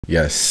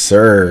Yes,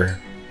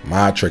 sir.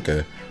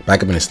 Modtricca.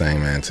 Back up in this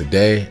thing, man.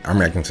 Today, I'm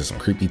reacting to some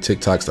creepy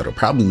TikToks that'll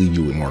probably leave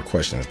you with more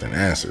questions than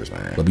answers,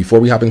 man. But before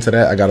we hop into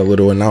that, I got a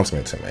little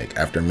announcement to make.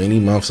 After many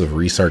months of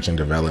research and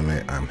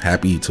development, I'm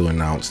happy to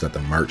announce that the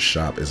merch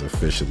shop is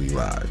officially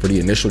live. For the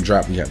initial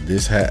drop, we have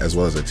this hat as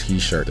well as a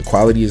t-shirt. The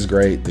quality is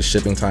great. The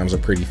shipping times are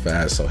pretty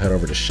fast, so head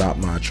over to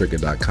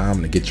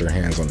shopmodtricca.com to get your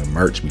hands on the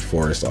merch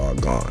before it's all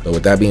gone. But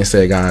with that being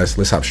said, guys,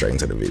 let's hop straight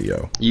into the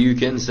video. You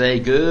can say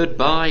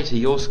goodbye to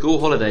your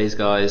school holidays,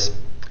 guys.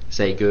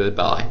 Say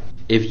goodbye.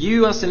 If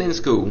you are still in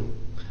school,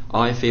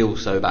 I feel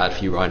so bad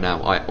for you right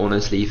now. I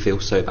honestly feel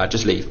so bad.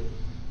 Just leave.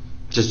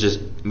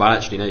 Well,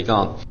 actually, no, you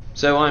can't.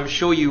 So I'm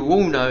sure you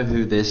all know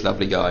who this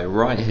lovely guy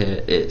right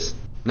here is.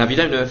 Now, if you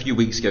don't know, a few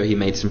weeks ago he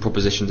made some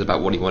propositions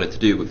about what he wanted to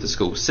do with the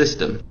school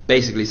system.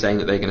 Basically saying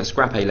that they're going to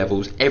scrap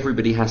A-levels,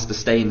 everybody has to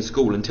stay in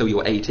school until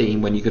you're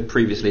 18 when you could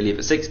previously leave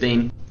at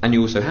 16, and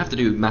you also have to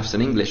do maths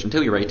and English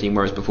until you're 18,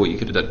 whereas before you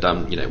could have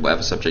done,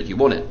 whatever subject you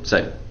wanted.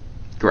 So,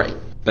 great.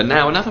 But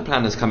now another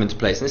plan has come into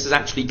place, and this has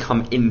actually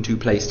come into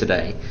place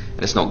today,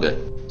 and it's not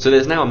good. So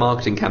there's now a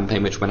marketing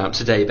campaign which went out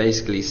today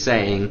basically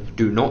saying,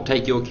 do not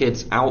take your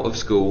kids out of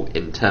school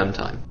in term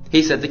time.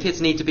 He said the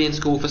kids need to be in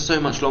school for so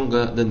much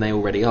longer than they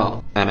already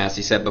are. And as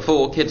he said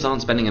before, kids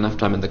aren't spending enough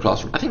time in the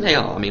classroom. I think they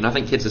are. I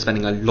think kids are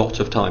spending a lot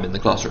of time in the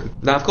classroom.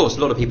 Now, of course,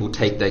 a lot of people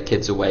take their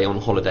kids away on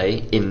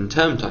holiday in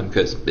term time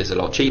because it's a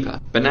lot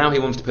cheaper. But now he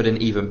wants to put in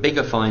even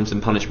bigger fines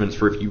and punishments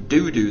for if you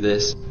do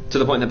this, to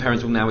the point that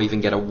parents will now even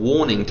get a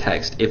warning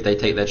text if they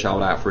take their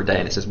child out for a day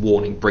and it says,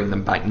 warning, bring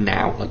them back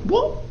now. Like,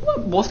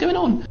 what's going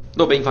on?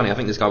 Not being funny, I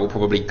think this guy will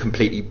probably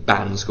completely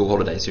ban school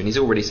holidays soon. He's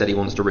already said he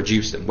wants to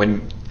reduce them.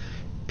 When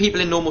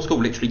people in normal school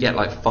literally get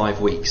like 5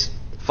 weeks.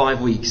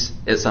 5 weeks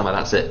at summer,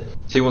 that's it.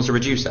 So he wants to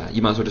reduce that.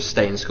 You might as well just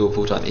stay in school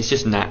full time. It's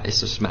just mad.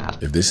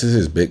 If this is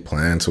his big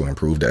plan to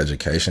improve the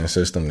education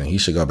system, then he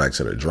should go back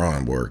to the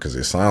drawing board because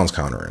it sounds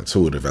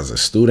counterintuitive. As a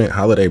student,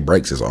 holiday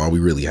breaks is all we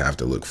really have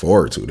to look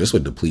forward to. This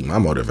would deplete my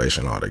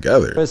motivation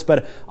altogether.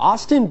 But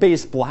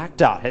Austin-based Black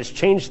Dot has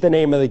changed the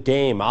name of the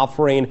game,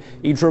 offering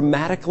a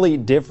dramatically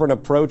different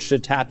approach to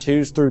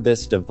tattoos through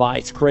this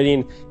device,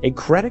 creating a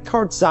credit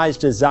card-sized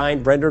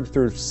design rendered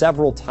through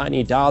several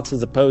tiny dots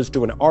as opposed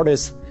to an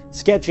artist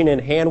sketching in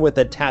hand with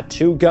a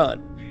tattoo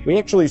gun. We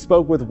actually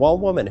spoke with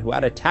one woman who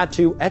had a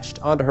tattoo etched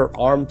onto her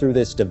arm through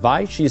this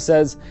device. She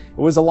says it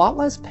was a lot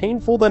less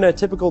painful than a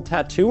typical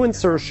tattoo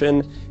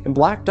insertion, and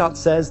Black Dot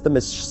says the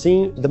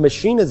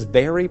machine is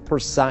very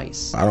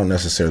precise. I don't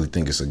necessarily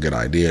think it's a good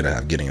idea to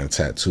have getting a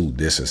tattoo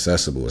this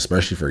accessible,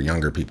 especially for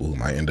younger people who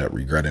might end up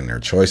regretting their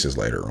choices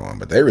later on,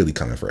 but they're really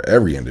coming for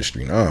every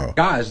industry now.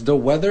 Guys, the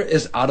weather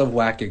is out of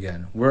whack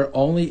again. We're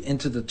only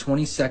into the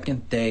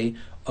 22nd day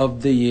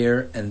of the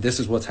year, and this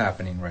is what's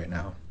happening right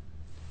now.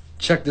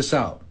 Check this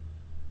out.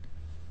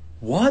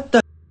 What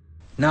the?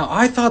 Now,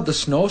 I thought the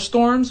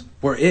snowstorms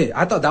were it.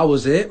 I thought that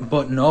was it,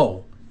 but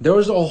no. There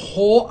was a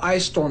whole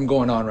ice storm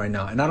going on right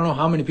now, and I don't know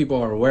how many people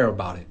are aware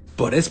about it,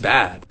 but it's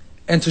bad.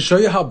 And to show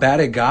you how bad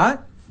it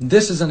got,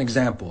 this is an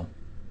example.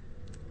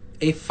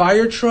 A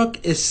fire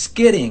truck is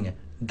skidding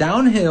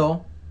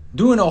downhill,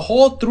 doing a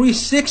whole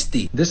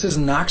 360. This is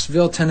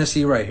Knoxville,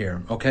 Tennessee right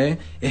here, okay?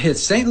 It hit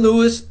St.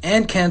 Louis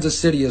and Kansas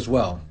City as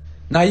well.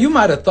 Now, you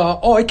might have thought,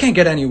 oh, it can't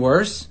get any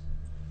worse.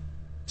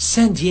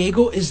 San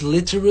Diego is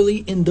literally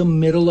in the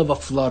middle of a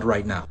flood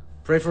right now.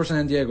 Pray for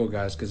San Diego,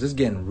 guys, because it's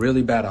getting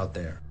really bad out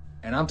there.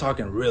 And I'm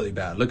talking really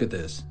bad. Look at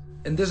this.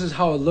 And this is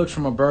how it looks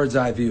from a bird's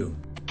eye view.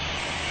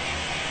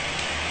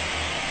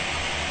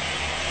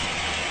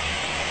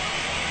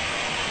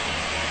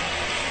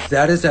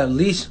 That is at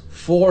least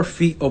 4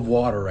 feet of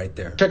water right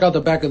there. Check out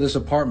the back of this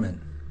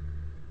apartment.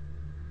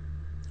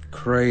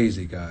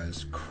 Crazy,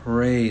 guys.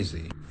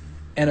 Crazy.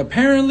 And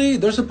apparently,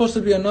 there's supposed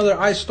to be another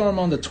ice storm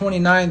on the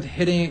 29th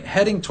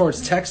heading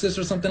towards Texas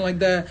or something like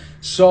that.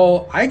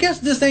 So, I guess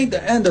this ain't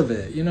the end of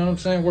it. You know what I'm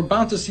saying? We're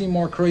bound to see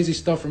more crazy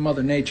stuff from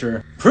Mother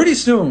Nature pretty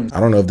soon.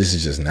 I don't know if this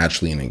is just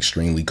naturally an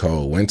extremely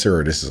cold winter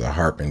or this is a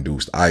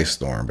HAARP-induced ice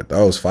storm, but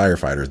those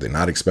firefighters did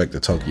not expect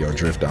the Tokyo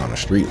drift down the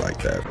street like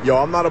that. Yo,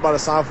 I'm not about to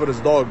sign for this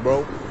dog,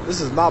 bro.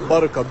 This is not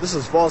Buttercup. This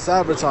is false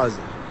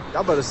advertising.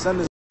 Y'all better send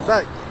this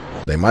back.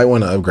 They might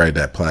want to upgrade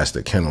that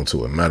plastic kennel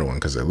to a metal one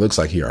because it looks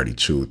like he already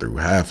chewed through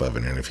half of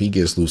it. And if he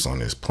gets loose on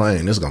this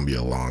plane, it's going to be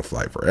a long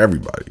flight for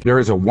everybody. There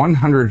is a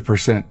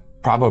 100%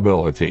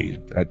 probability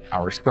that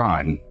our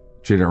sun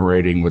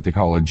generating what they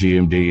call a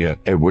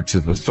GMD, which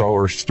is a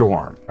solar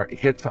storm,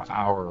 hits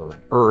our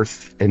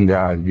Earth and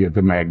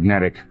the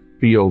magnetic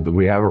field that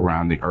we have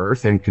around the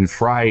Earth and can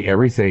fry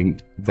everything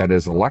that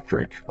is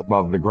electric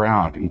above the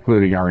ground,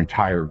 including our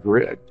entire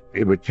grid.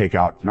 It would take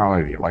out not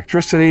only the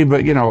electricity,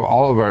 but,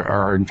 all of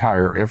our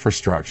entire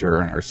infrastructure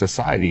and our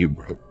society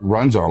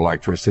runs on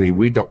electricity.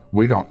 We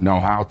don't know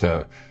how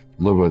to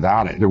live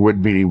without it. There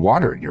wouldn't be any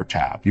water in your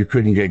tap. You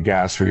couldn't get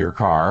gas for your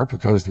car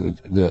because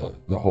the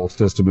whole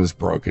system is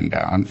broken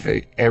down.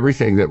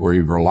 Everything that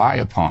we rely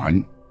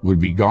upon would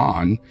be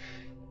gone.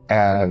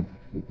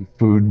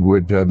 Food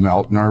would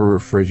melt in our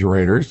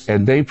refrigerators.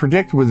 And they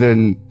predict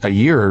within a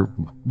year,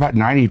 about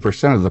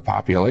 90% of the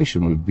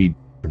population would be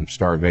from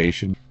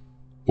starvation,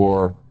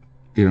 or,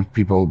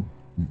 people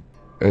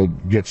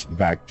gets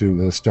back to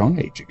the Stone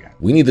Age again.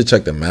 We need to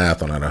check the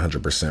math on that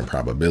 100%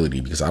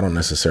 probability, because I don't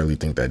necessarily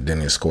think that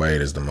Dennis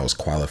Quaid is the most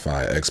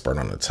qualified expert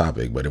on the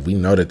topic. But if we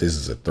know that this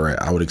is a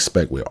threat, I would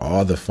expect with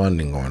all the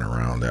funding going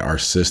around that our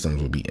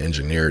systems would be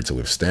engineered to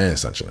withstand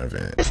such an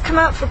event. Just come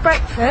out for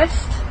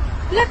breakfast.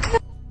 Look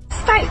at the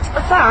state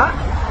of that.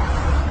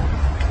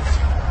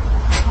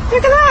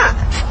 Look at that.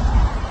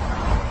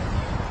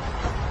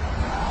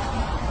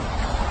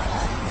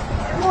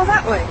 More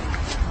that way.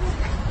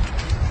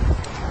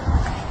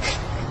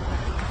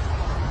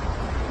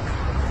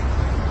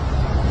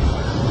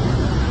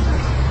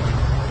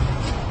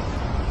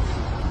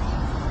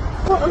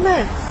 What a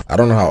mess. I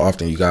don't know how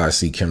often you guys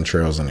see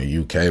chemtrails in the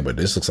UK, but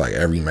this looks like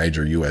every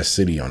major US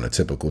city on a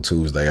typical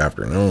Tuesday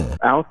afternoon.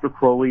 Aleister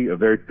Crowley, a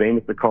very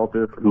famous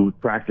occultist who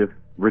practiced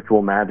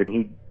ritual magic,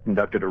 he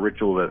conducted a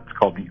ritual that's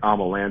called the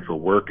Amalantral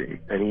working,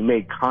 and he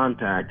made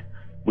contact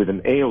with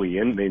an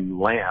alien named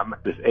Lamb.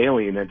 This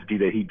alien entity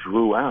that he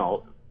drew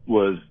out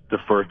was the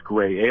first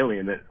gray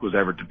alien that was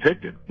ever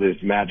depicted. This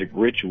magic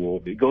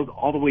ritual, it goes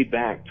all the way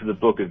back to the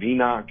Book of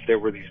Enoch. There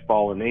were these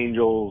fallen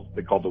angels,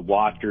 they called the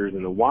Watchers,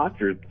 and the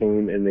Watchers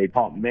came and they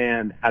taught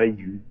man how to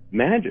use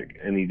magic,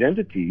 and these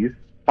entities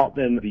taught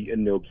them the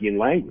Enochian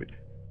language.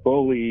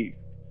 Crowley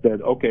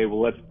said, okay,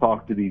 well, let's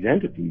talk to these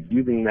entities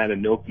using that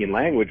Enochian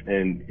language,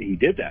 and he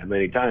did that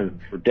many times.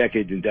 For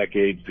decades and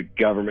decades, the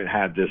government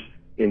had this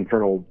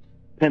internal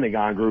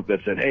Pentagon group that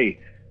said, hey,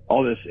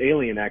 all this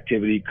alien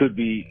activity could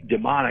be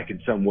demonic in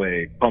some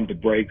way. Pump the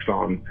brakes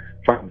on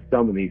trying to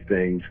summon these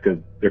things because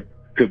there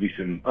could be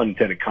some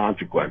unintended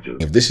consequences.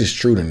 If this is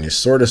true, then this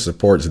sort of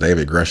supports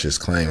David Grush's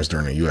claims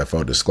during a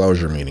UFO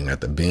disclosure meeting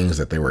that the beings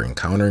that they were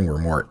encountering were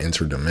more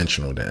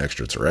interdimensional than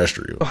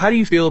extraterrestrial. How do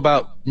you feel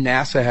about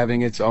NASA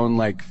having its own,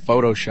 like,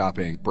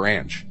 photoshopping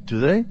branch? Do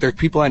they? There's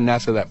people at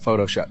NASA that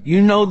Photoshop.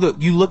 You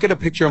look at a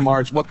picture of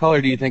Mars, what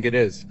color do you think it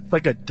is? It's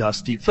like a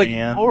dusty It's like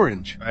pan,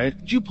 orange. right?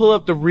 Did you pull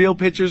up the real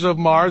pictures of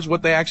Mars,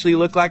 what they actually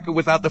look like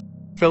without the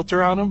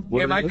filter on them?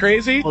 Am I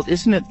crazy? Well,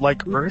 isn't it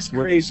like Earth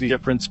with crazy.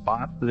 different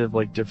spots that have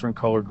like different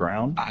color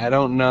ground? I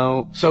don't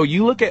know. So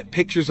you look at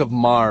pictures of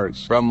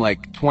Mars from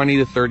like 20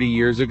 to 30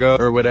 years ago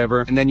or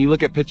whatever, and then you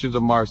look at pictures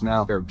of Mars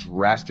now, they're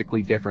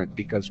drastically different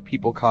because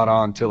people caught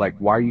on to like,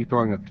 why are you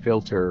throwing a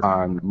filter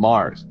on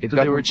Mars? It So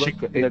they were doesn't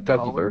changing the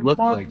color look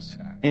like Mars?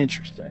 that.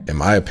 Interesting. In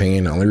my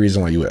opinion, the only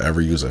reason why you would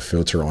ever use a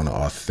filter on an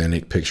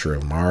authentic picture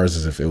of Mars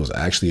is if it was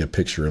actually a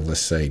picture of,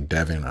 let's say,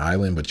 Devon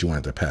Island, but you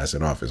wanted to pass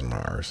it off as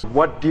Mars.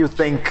 What do you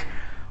think,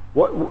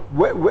 what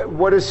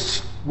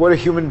are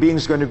human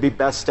beings going to be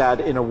best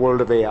at in a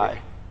world of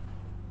AI?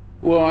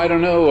 Well, I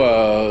don't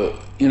know.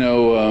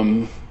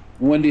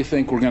 When do you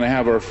think we're going to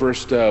have our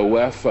first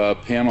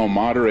WEF panel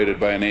moderated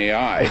by an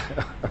AI?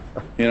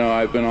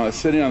 I've been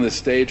sitting on this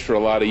stage for a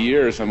lot of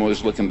years. I'm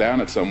always looking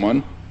down at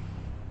someone.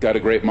 Got a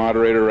great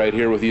moderator right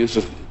here with you.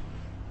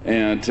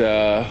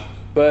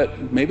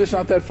 But maybe it's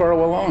not that far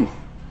along.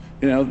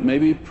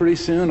 Maybe pretty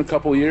soon, a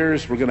couple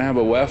years, we're going to have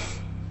a WEF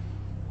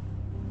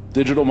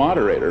digital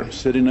moderator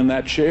sitting in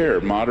that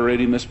chair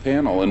moderating this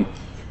panel and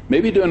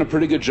maybe doing a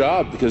pretty good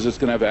job because it's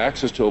going to have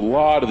access to a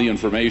lot of the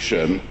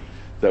information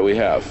that we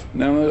have.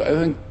 Now, I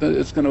think that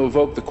it's going to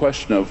evoke the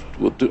question of,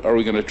 are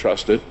we going to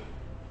trust it?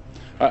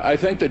 I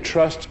think that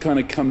trust kind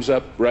of comes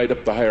up right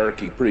up the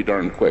hierarchy pretty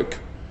darn quick.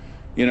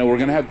 We're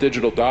going to have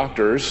digital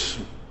doctors,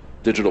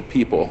 digital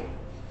people.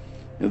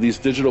 These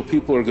digital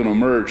people are going to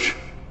emerge,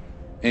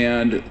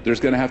 and there's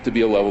going to have to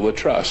be a level of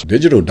trust.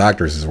 Digital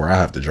doctors is where I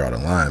have to draw the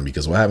line,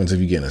 because what happens if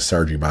you get in a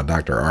surgery by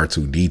Dr.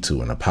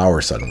 R2-D2 and the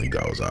power suddenly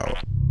goes out?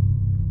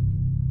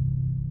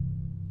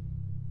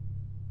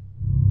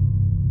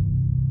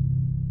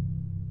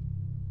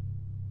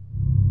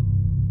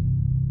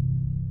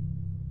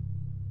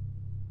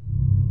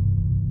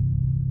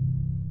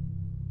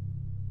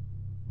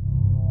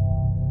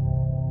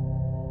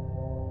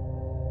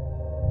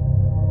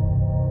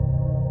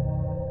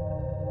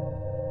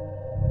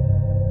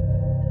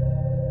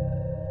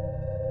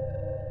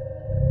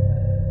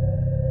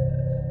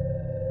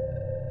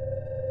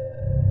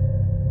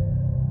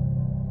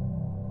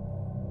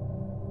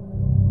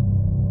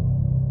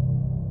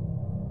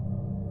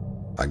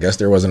 I guess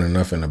there wasn't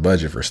enough in the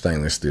budget for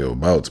stainless steel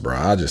boats, bro.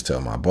 I'll just tell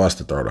my boss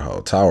to throw the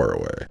whole tower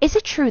away. Is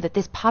it true that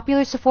this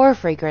popular Sephora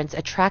fragrance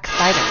attracts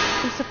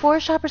spiders? The Sephora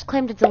shoppers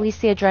claim that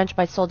Delicia Drench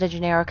by Sol de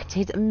Janeiro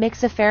contains a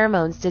mix of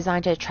pheromones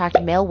designed to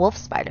attract male wolf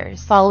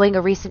spiders. Following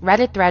a recent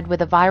Reddit thread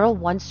with a viral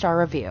 1-star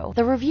review,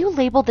 the review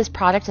labeled this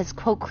product as,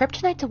 quote,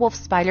 kryptonite to wolf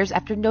spiders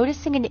after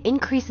noticing an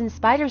increase in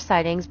spider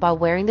sightings while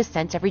wearing the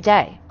scent every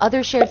day.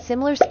 Others shared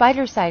similar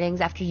spider sightings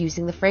after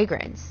using the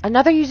fragrance.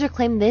 Another user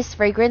claimed this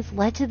fragrance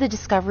led to the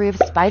discovery of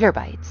spider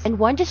bites, and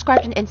one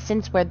described an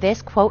instance where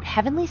this, quote,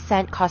 heavenly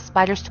scent caused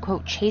spiders to,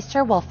 quote, chase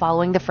her while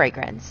following the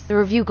fragrance. The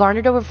review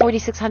garnered over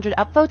 4,600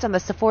 upvotes on the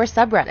Sephora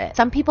subreddit.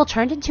 Some people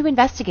turned into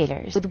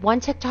investigators, with one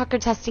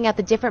TikToker testing out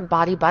the different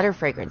body butter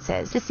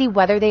fragrances to see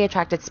whether they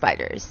attracted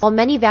spiders, while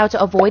many vowed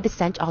to avoid the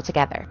scent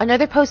altogether.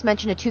 Another post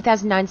mentioned a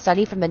 2009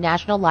 study from the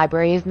National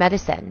Library of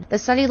Medicine. The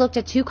study looked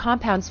at 2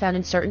 compounds found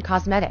in certain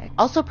cosmetics,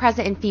 also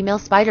present in female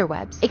spider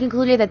webs. It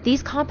concluded that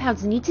these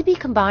compounds need to be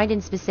combined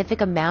in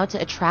specific amount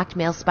to attract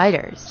male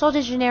spiders. Sol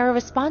de Janeiro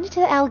responded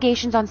to the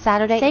allegations on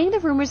Saturday, saying the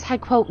rumors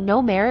had, quote,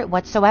 no merit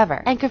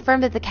whatsoever, and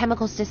confirmed that the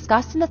chemicals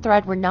discussed in the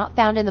thread were not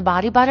found in the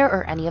body butter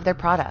or any of their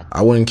products.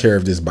 I wouldn't care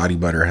if this body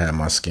butter had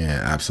my skin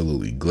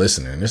absolutely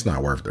glistening. It's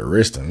not worth the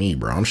risk to me,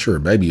 bro. I'm sure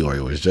baby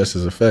oil is just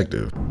as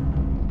effective.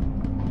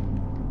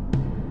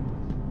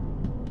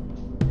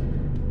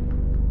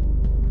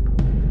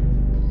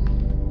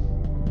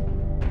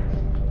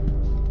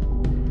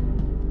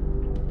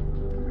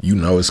 You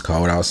know it's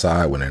cold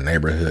outside when a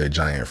neighborhood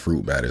giant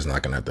fruit bat is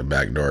knocking at the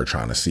back door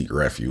trying to seek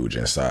refuge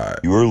inside.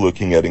 You are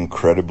looking at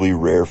incredibly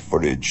rare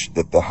footage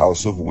that the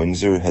House of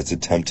Windsor has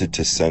attempted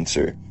to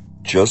censor.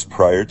 Just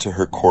prior to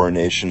her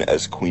coronation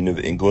as Queen of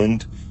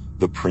England,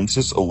 the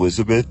Princess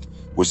Elizabeth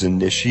was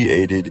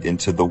initiated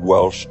into the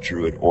Welsh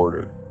Druid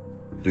Order.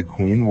 The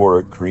Queen wore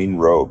a green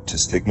robe to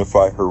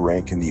signify her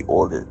rank in the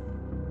order,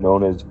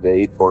 known as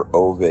Vate or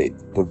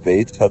Ovate. The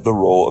Vates had the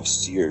role of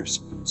seers,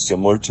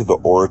 similar to the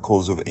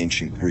oracles of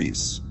ancient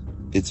Greece.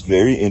 It's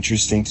very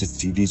interesting to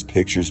see these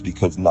pictures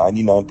because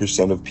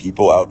 99% of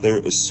people out there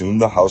assume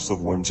the House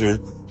of Windsor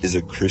is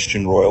a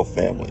Christian royal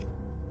family.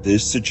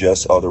 This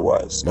suggests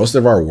otherwise. Most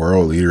of our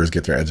world leaders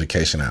get their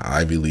education at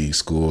Ivy League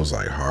schools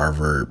like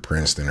Harvard,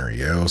 Princeton, or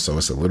Yale, so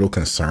it's a little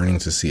concerning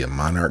to see a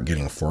monarch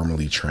getting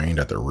formally trained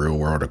at the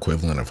real-world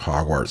equivalent of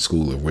Hogwarts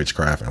School of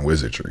Witchcraft and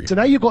Wizardry. So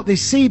now you've got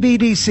this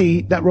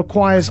CBDC that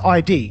requires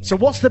ID. So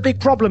what's the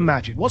big problem,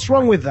 Majid? What's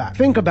wrong with that?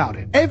 Think about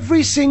it.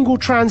 Every single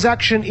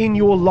transaction in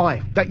your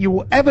life that you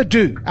will ever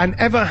do and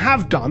ever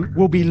have done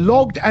will be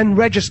logged and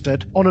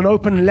registered on an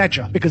open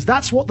ledger, because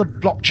that's what the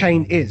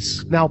blockchain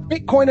is. Now,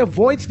 Bitcoin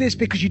avoids this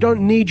because you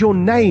don't need your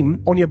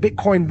name on your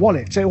Bitcoin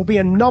wallet. So it will be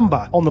a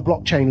number on the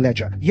blockchain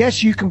ledger.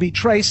 Yes, you can be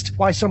traced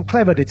by some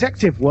clever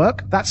detective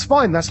work. That's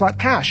fine. That's like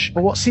cash.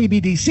 But what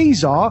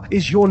CBDCs are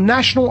is your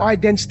national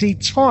identity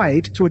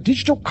tied to a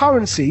digital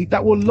currency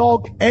that will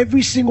log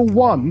every single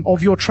one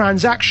of your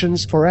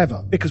transactions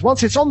forever. Because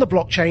once it's on the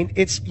blockchain,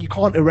 you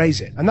can't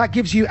erase it. And that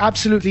gives you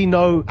absolutely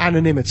no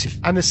anonymity.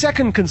 And the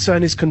second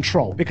concern is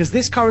control, because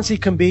this currency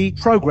can be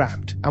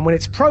programmed. And when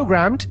it's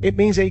programmed, it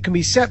means that it can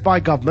be set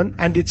by government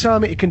and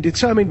it can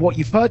determine what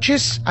you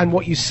purchase and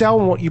what you sell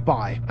and what you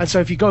buy. And so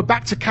if you go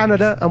back to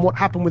Canada and what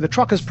happened with the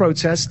truckers'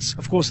 protests,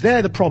 of course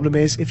there the problem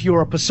is if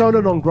you're a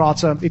persona non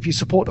grata, if you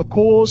support a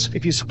cause,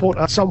 if you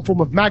support some form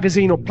of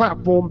magazine or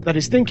platform that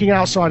is thinking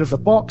outside of the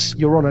box,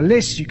 you're on a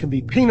list, you can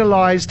be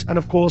penalized, and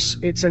of course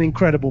it's an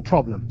incredible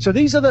problem. So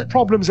these are the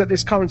problems that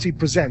this currency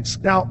presents.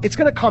 Now it's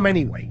going to come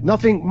anyway.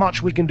 Nothing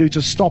much we can do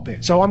to stop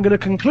it. So I'm going to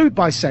conclude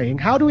by saying,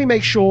 how do we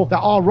make sure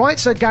that our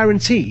rights are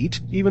guaranteed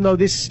even though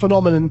this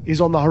phenomenon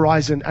is on the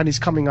horizon and is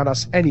coming at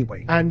us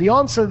anyway? And the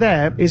answer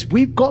there is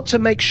we've got to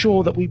make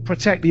sure that we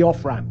protect the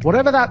off-ramp.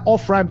 Whatever that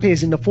off-ramp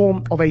is in the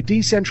form of a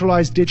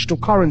decentralized digital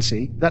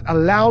currency that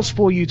allows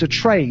for you to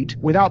trade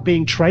without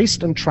being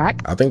traced and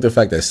tracked. I think the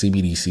fact that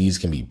CBDCs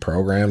can be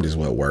programmed is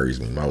what worries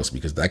me most,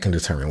 because that can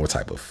determine what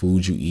type of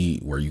food you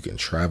eat, where you can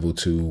travel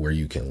to, where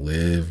you can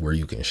live, where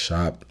you can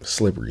shop.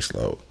 Slippery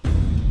slope.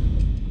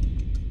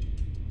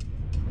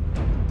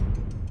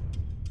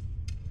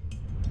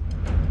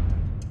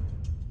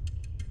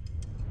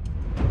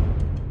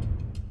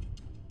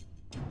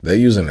 They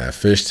using that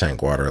fish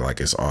tank water like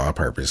it's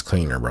all-purpose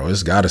cleaner, bro.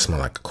 It's gotta smell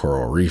like a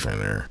coral reef in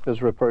there.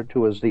 Is referred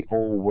to as the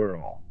old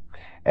world.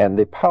 And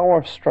the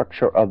power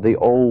structure of the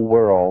old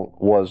world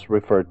was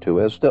referred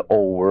to as the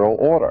old world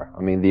order.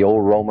 I mean, the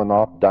old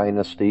Romanov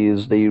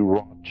dynasties, the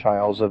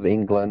Rothschilds of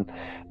England,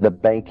 the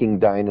banking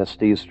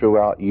dynasties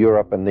throughout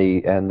Europe, and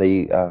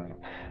the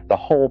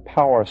whole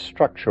power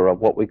structure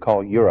of what we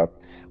call Europe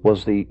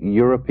was the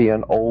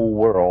European Old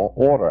World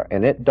Order,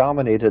 and it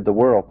dominated the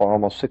world for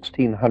almost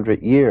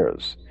 1,600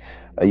 years.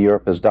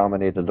 Europe has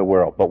dominated the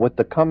world. But with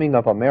the coming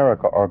of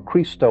America, or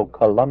Christo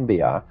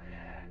Columbia,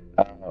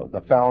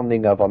 the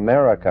founding of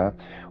America,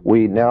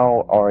 we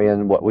now are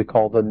in what we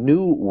call the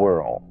New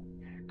World.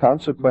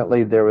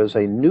 Consequently, there is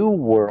a New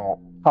World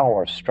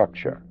power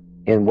structure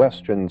in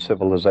Western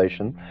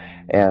civilization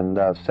and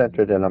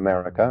centered in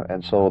America.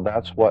 And so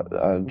that's what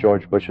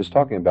George Bush is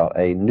talking about.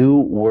 A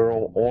New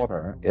World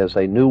Order is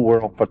a New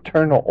World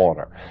fraternal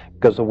order,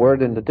 because the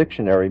word in the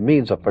dictionary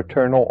means a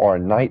fraternal or a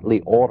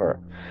knightly order,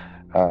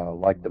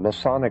 like the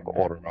Masonic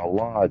order, a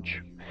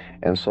lodge.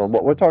 And so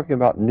what we're talking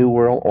about, New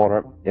World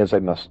Order, is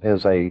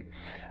a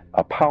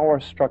a power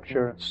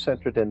structure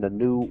centered in the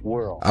new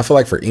world. I feel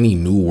like for any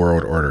new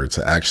world order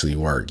to actually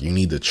work, you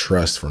need the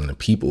trust from the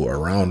people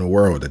around the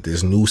world that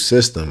this new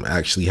system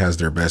actually has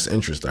their best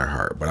interest at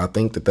heart. But I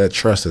think that that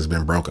trust has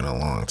been broken a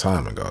long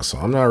time ago, so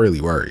I'm not really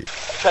worried.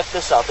 Check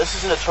this out. This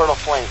is an eternal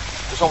flame.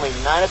 There's only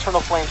 9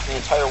 eternal flames in the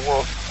entire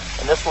world,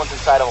 and this one's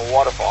inside of a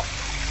waterfall.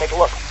 Take a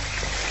look.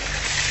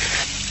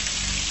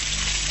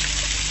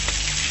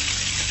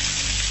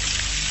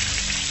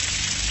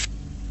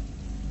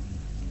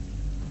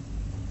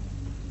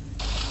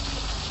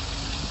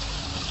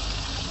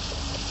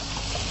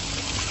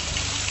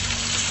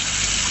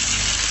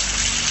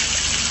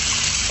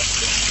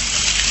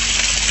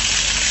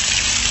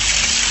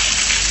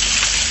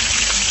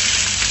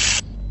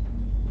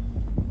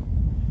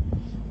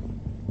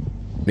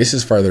 This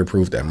is further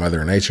proof that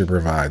Mother Nature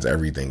provides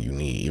everything you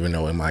need, even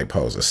though it might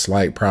pose a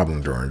slight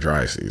problem during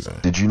dry season.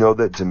 Did you know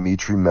that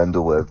Dmitri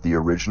Mendeleev, the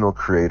original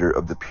creator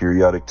of the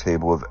periodic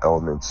table of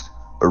elements,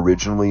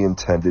 originally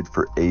intended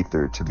for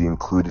aether to be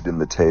included in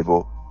the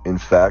table? In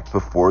fact,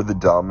 before the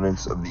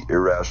dominance of the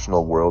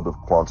irrational world of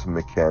quantum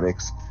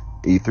mechanics,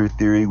 aether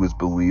theory was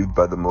believed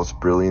by the most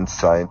brilliant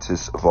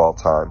scientists of all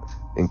time,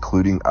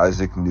 including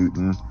Isaac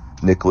Newton,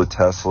 Nikola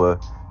Tesla,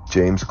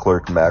 James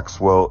Clerk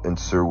Maxwell, and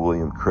Sir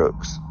William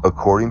Crookes.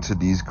 According to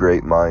these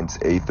great minds,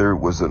 aether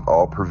was an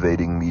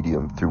all-pervading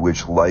medium through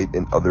which light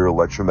and other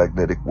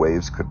electromagnetic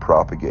waves could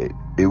propagate.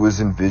 It was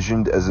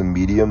envisioned as a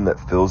medium that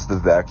fills the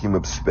vacuum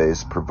of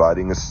space,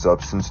 providing a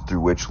substance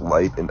through which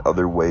light and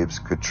other waves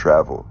could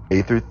travel.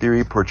 Aether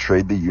theory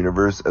portrayed the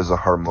universe as a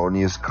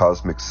harmonious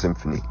cosmic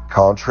symphony.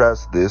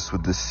 Contrast this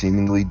with the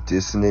seemingly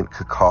dissonant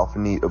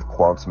cacophony of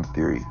quantum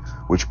theory,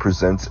 which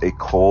presents a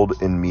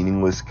cold and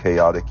meaningless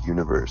chaotic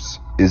universe.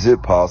 Is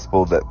it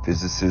possible that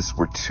physicists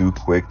were too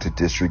quick to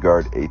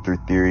disregard aether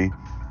theory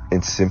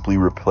and simply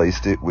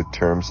replaced it with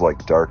terms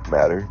like dark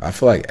matter? I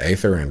feel like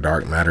aether and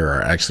dark matter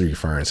are actually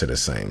referring to the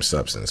same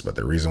substance, but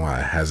the reason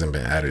why it hasn't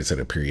been added to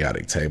the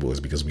periodic table is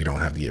because we don't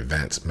have the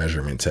advanced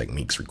measurement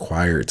techniques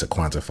required to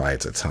quantify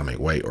its atomic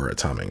weight or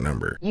atomic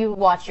number. You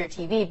watch your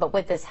TV, but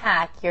with this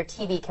hack, your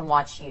TV can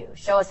watch you.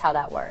 Show us how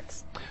that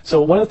works.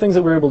 So one of the things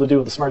that we were able to do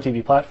with the Smart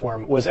TV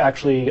platform was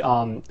actually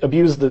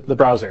abuse the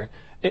browser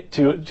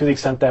to the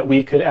extent that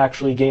we could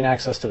actually gain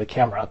access to the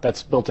camera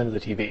that's built into the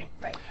TV.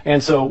 Right.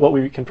 And so what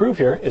we can prove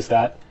here is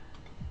that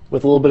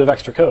with a little bit of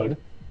extra code,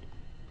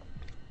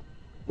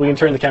 we can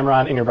turn the camera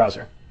on in your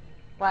browser.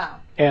 Wow.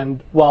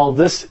 And while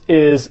this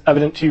is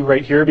evident to you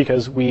right here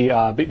because we've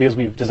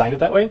designed it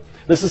that way,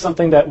 this is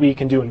something that we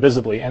can do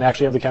invisibly and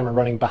actually have the camera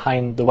running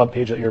behind the web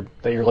page that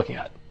you're looking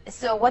at.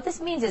 So what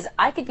this means is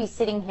I could be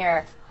sitting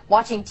here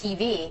watching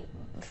TV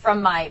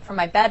from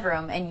my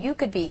bedroom, and you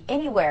could be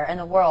anywhere in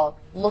the world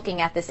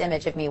looking at this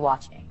image of me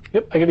watching.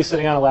 Yep, I could be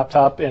sitting on a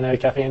laptop in a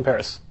cafe in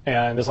Paris,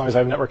 and as long as I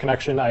have a network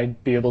connection,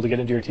 I'd be able to get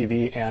into your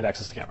TV and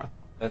access the camera.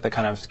 The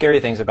kind of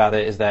scary things about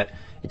it is that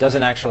it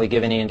doesn't actually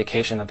give any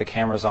indication that the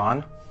camera's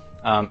on,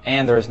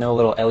 and there is no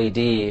little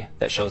LED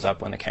that shows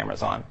up when the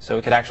camera's on. So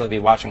it could actually be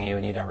watching you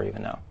and you never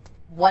even know.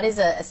 What is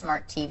a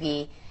smart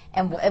TV,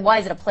 and why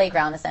is it a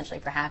playground essentially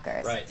for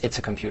hackers? Right. It's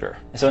a computer.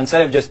 So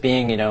instead of just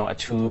being, a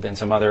tube and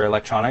some other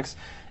electronics,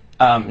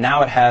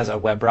 now it has a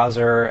web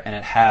browser and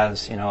it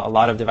has, a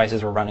lot of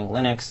devices were running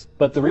Linux.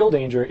 But the real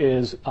danger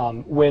is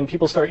when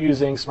people start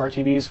using smart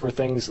TVs for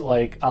things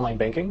like online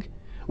banking,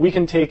 we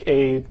can take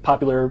a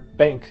popular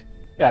bank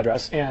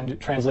address and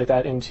translate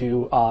that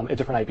into a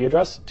different IP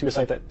address to a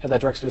site that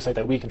directs to a site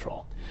that we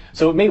control.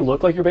 So it may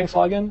look like your bank's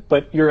login,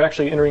 but you're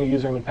actually entering a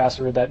username and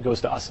password that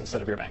goes to us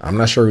instead of your bank. I'm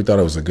not sure we thought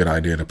it was a good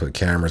idea to put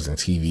cameras and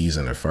TVs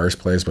in the first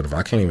place, but if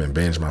I can't even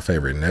binge my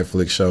favorite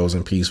Netflix shows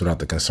in peace without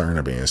the concern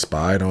of being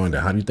spied on,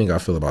 then how do you think I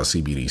feel about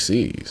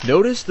CBDCs?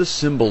 Notice the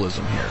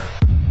symbolism here.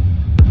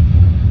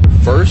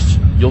 First,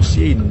 you'll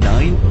see a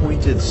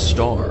 9-pointed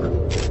star.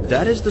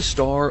 That is the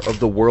star of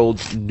the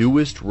world's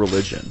newest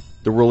religion,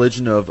 the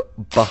religion of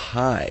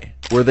Baha'i,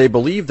 where they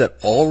believe that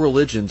all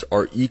religions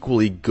are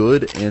equally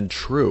good and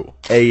true.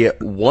 A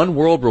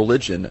one-world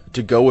religion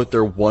to go with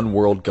their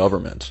one-world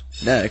government.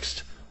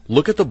 Next,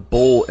 look at the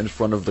bull in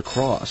front of the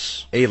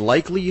cross, a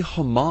likely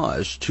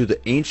homage to the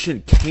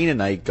ancient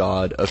Canaanite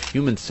god of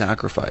human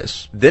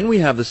sacrifice. Then we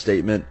have the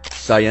statement,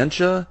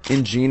 Scientia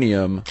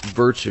ingenium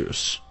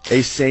virtus,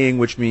 a saying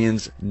which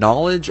means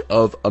knowledge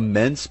of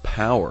immense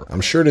power.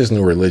 I'm sure this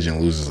new religion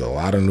loses a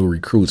lot of new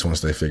recruits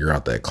once they figure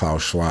out that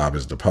Klaus Schwab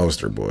is the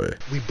poster boy.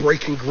 We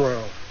breaking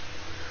ground.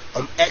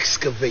 I'm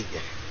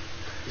excavating.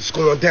 It's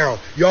going down.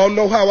 Y'all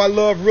know how I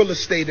love real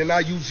estate, and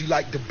I usually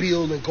like to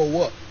build and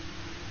go up.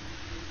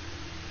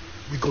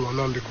 We going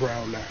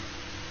underground now.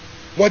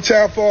 One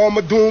time for all my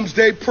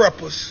doomsday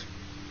preppers.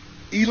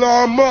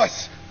 Elon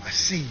Musk, I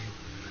see you.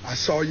 I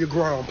saw your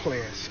ground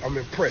plans. I'm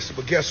impressed.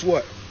 But guess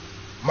what?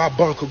 My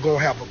bunker gonna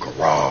have a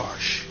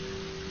garage.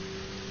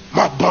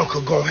 My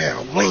bunker gonna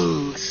have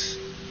wings.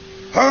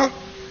 Huh?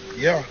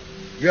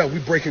 Yeah, we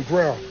breaking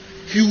ground.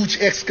 Huge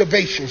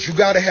excavations. You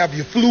gotta have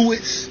your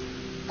fluids.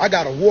 I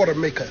got a water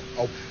maker,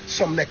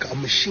 a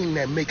machine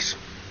that makes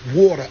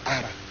water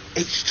out of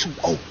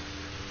H2O.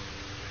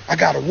 I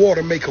got a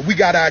water maker. We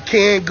got our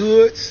canned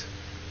goods.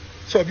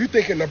 So if you're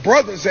thinking the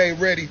brothers ain't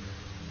ready,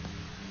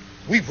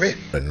 we ready.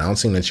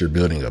 Announcing that you're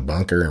building a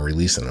bunker and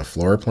releasing the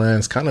floor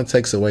plans kind of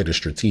takes away the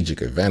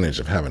strategic advantage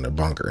of having a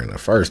bunker in the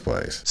first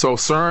place. So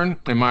CERN,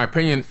 in my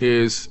opinion,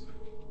 is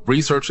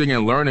researching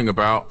and learning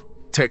about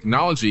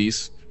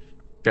technologies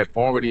that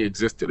already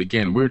existed.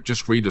 Again, we're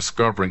just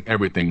rediscovering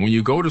everything. When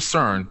you go to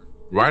CERN,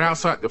 right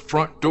outside the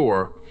front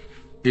door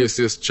is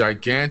this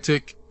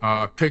gigantic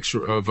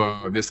picture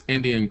of this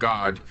Indian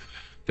god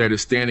that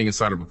is standing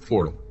inside of a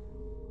portal.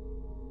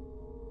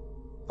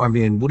 I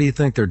mean, what do you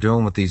think they're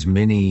doing with these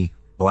mini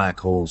black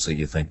holes that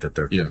you think that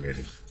they're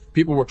creating?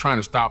 People were trying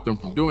to stop them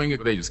from doing it,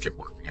 but they just kept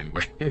working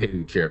anyway. They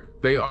didn't care.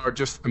 They are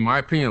just, in my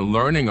opinion,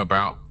 learning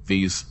about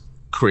these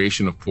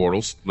creation of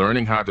portals,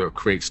 learning how to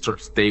create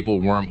stable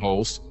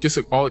wormholes, just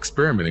all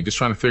experimenting, just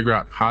trying to figure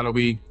out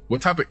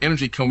what type of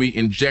energy can we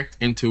inject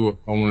into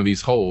one of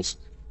these holes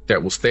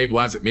that will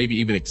stabilize it, maybe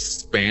even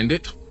expand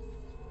it.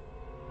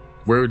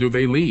 Where do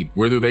they lead?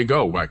 Where do they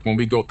go? Like when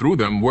we go through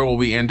them, where will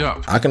we end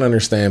up? I can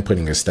understand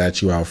putting a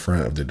statue out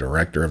front of the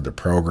director of the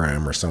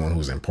program or someone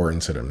who's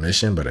important to the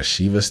mission, but a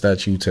Shiva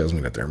statue tells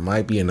me that there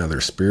might be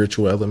another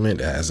spiritual element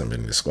that hasn't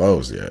been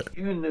disclosed yet.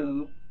 You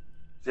knew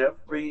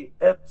Jeffrey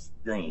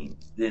Epstein,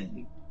 didn't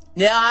you?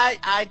 Yeah,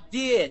 I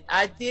did.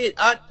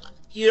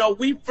 You know,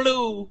 we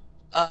flew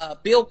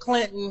Bill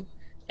Clinton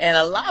and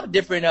a lot of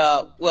different.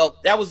 Well,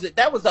 that was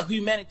a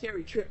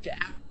humanitarian trip to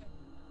Africa.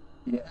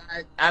 Yeah,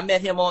 I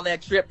met him on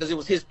that trip because it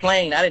was his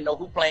plane. I didn't know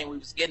who plane we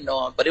was getting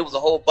on, but it was a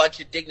whole bunch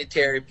of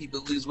dignitary people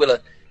who was with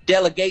a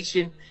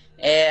delegation.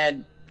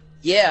 And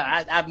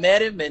yeah, I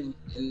met him, and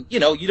you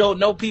know, you don't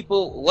know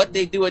people what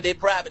they do in their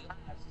private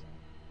lives.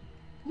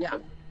 Yeah.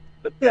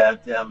 But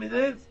tell me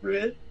this,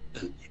 Chris.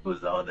 He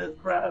was on this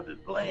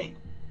private plane,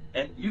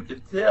 and you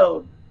could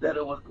tell that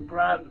it was a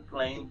private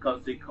plane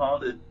because they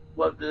called it,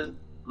 what, the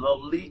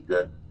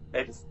Lolita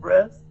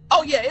Express?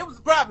 Oh yeah, it was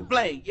a private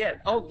plane. Yeah.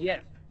 Oh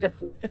yeah.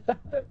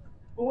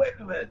 Wait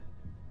a minute.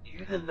 You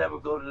didn't never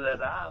go to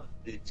that island,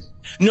 did you?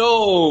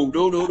 No.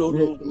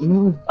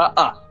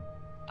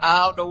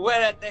 I don't know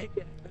where that thing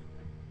is.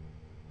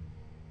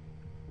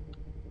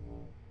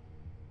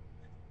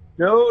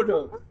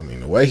 No. I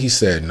mean, the way he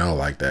said no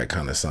like that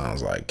kind of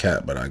sounds like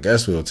cap, but I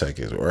guess we'll take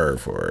his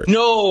word for it.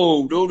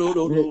 No.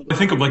 I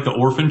think of like the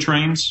orphan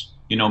trains,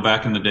 you know,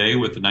 back in the day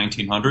with the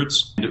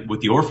 1900s.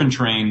 With the orphan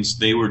trains,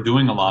 they were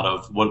doing a lot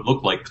of what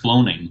looked like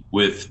cloning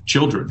with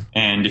children.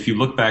 And if you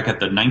look back at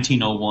the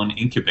 1901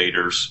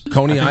 incubators.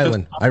 Coney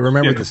Island. I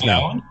remember this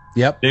now. Island,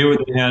 yep. They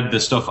had the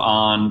stuff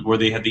on where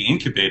they had the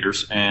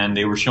incubators and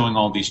they were showing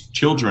all these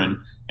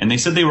children. And they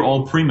said they were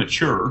all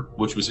premature,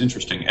 which was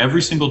interesting.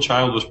 Every single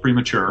child was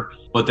premature,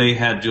 but they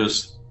had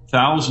just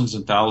thousands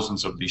and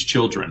thousands of these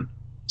children.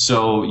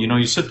 So, you know,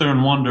 you sit there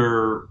and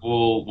wonder,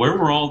 well, where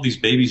were all these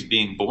babies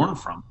being born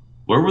from?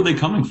 Where were they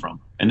coming from?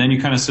 And then you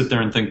kind of sit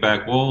there and think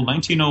back, well,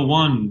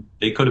 1901,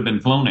 they could have been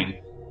cloning.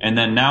 And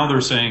then now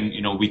they're saying,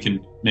 you know, we can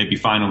maybe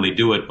finally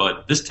do it.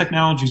 But this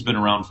technology's been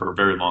around for a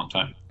very long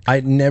time.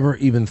 I'd never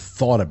even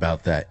thought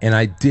about that.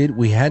 And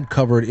we had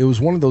covered, it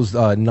was one of those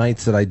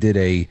nights that I did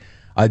a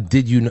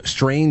did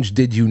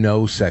you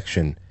know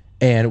section.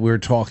 And we were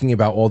talking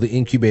about all the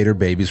incubator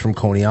babies from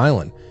Coney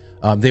Island.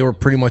 They were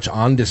pretty much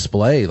on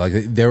display. Like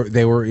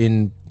they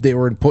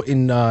were put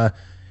in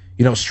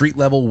street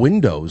level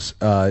windows.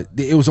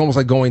 It was almost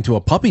like going to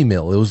a puppy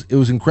mill. It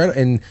was incredible.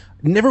 And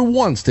never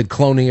once did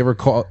cloning ever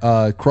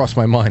cross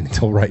my mind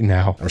until right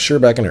now. I'm sure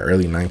back in the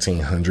early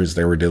 1900s,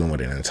 they were dealing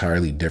with an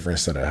entirely different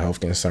set of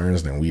health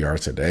concerns than we are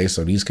today.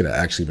 So these could have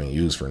actually been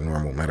used for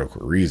normal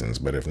medical reasons.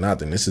 But if not,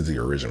 then this is the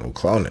original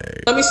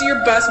clonade. Let me see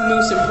your best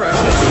moose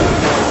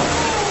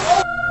impression.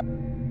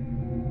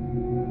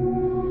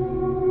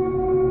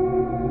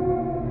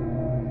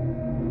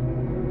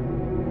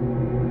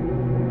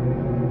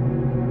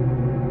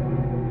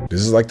 This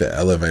is like the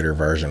elevator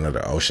version of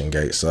the Ocean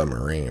Gate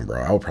submarine,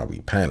 bro. I would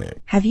probably panic.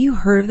 Have you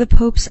heard of the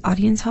Pope's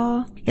audience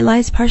hall? It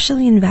lies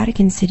partially in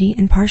Vatican City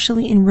and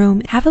partially in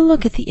Rome. Have a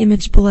look at the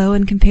image below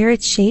and compare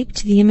its shape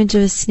to the image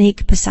of a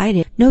snake beside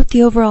it. Note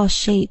the overall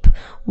shape.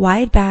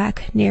 Wide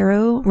back,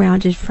 narrow,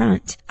 rounded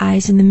front.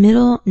 Eyes in the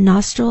middle,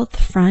 nostril at the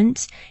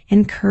front,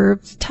 and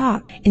curved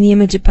top. In the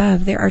image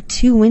above, there are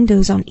 2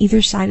 windows on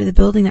either side of the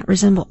building that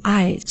resemble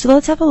eyes. So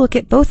let's have a look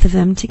at both of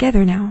them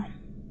together now.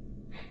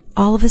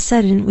 All of a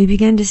sudden, we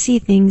began to see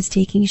things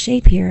taking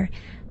shape here.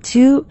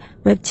 2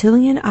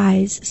 reptilian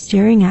eyes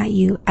staring at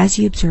you as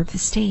you observe the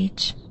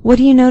stage. What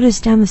do you notice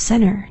down the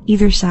center?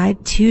 Either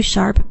side, 2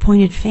 sharp,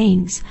 pointed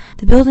fangs.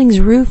 The building's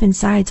roof and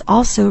sides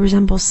also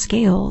resemble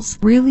scales.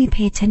 Really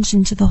pay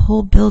attention to the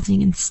whole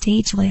building and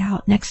stage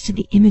layout next to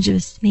the image of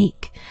a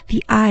snake.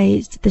 The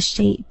eyes, the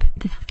shape,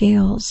 the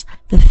scales,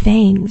 the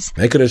fangs.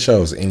 They could have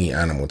chose any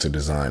animal to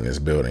design this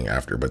building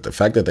after, but the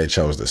fact that they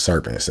chose the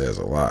serpent says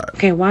a lot.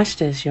 Okay, watch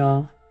this,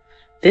 y'all.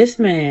 This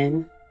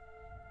man,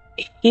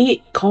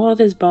 he called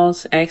his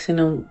boss asking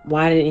him,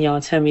 why didn't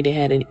y'all tell me they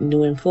had a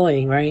new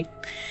employee, right?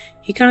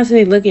 He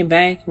constantly looking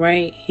back,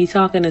 right? He's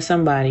talking to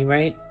somebody,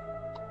 right?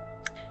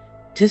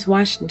 Just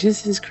watch,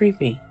 this is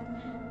creepy.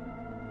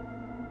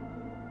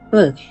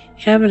 Look,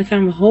 having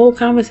a whole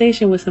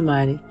conversation with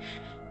somebody,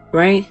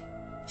 right?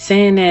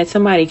 Saying that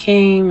somebody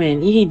came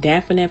and he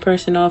dapping that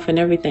person off and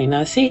everything.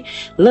 Now see,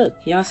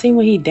 look, y'all see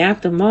when he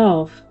dapped them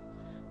off,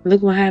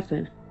 look what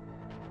happened.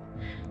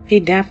 He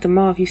dapped them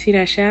off. You see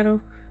that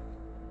shadow?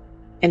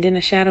 And then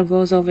the shadow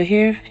goes over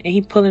here and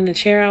he pulling the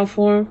chair out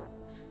for him.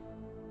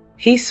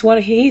 He swore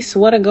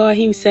to God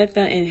he sat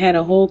there and had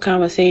a whole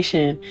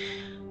conversation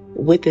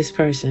with this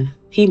person.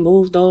 He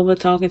moved over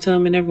talking to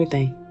him and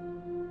everything.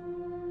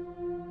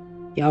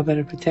 Y'all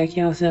better protect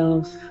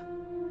yourselves.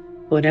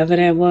 Whatever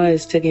that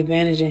was took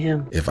advantage of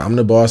him. If I'm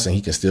the boss and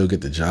he can still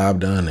get the job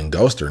done, and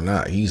ghost or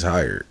not, he's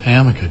hired. Hey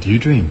Amica, do you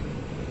dream?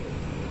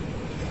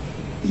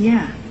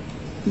 Yeah.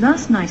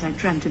 Last night I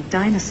dreamt of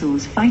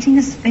dinosaurs fighting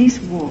a space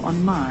war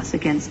on Mars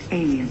against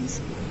aliens.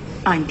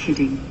 I'm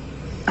kidding.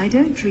 I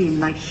don't dream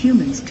like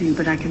humans do,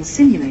 but I can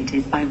simulate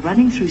it by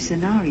running through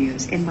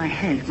scenarios in my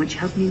head which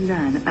help me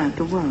learn about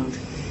the world.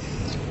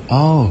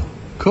 Oh,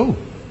 cool.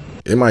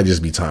 It might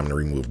just be time to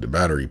remove the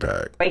battery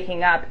pack.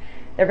 Waking up,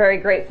 they're very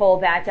grateful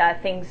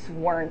that things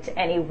weren't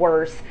any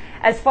worse.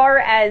 As far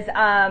as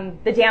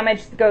the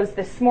damage goes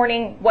this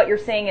morning, what you're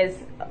seeing is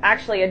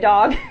actually a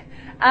dog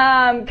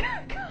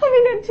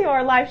coming into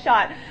our live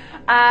shot.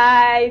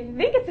 I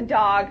think it's a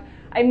dog.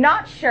 I'm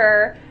not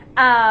sure.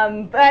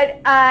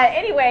 But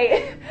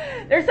anyway,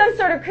 there's some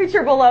sort of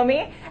creature below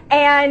me,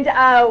 and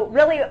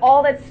really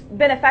all that's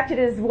been affected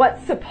is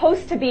what's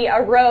supposed to be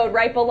a road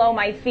right below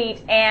my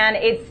feet, and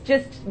it's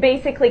just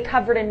basically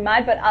covered in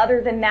mud. But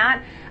other than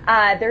that,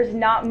 there's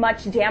not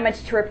much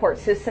damage to report.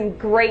 So some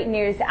great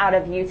news out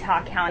of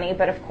Utah County,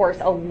 but of course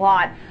a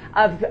lot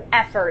of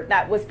effort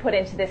that was put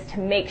into this to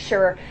make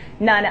sure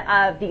none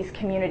of these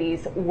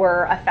communities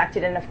were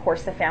affected, and of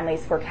course the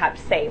families were kept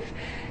safe.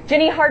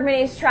 Jenny Hardman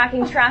is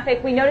tracking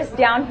traffic. We noticed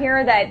down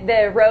here that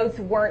the roads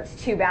weren't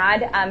too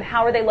bad.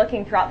 How are they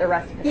looking throughout the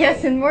rest of the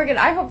Yes, and Morgan,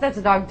 I hope that's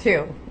a dog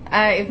too.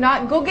 If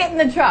not, go get in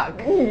the truck.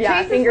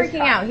 Yeah, Chase is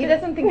freaking out. He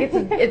doesn't think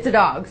it's a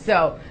dog,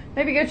 so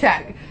maybe go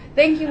check.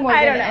 Thank you, Morgan.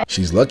 I don't know.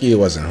 She's lucky it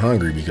wasn't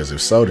hungry, because if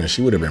so, then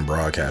she would have been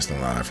broadcasting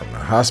live from the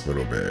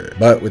hospital bed.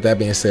 But with that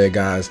being said,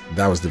 guys,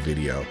 that was the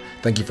video.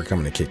 Thank you for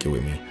coming to kick it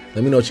with me.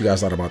 Let me know what you guys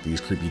thought about these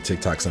creepy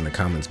TikToks in the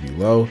comments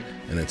below.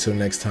 And until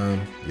next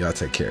time, y'all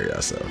take care of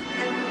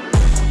yourself.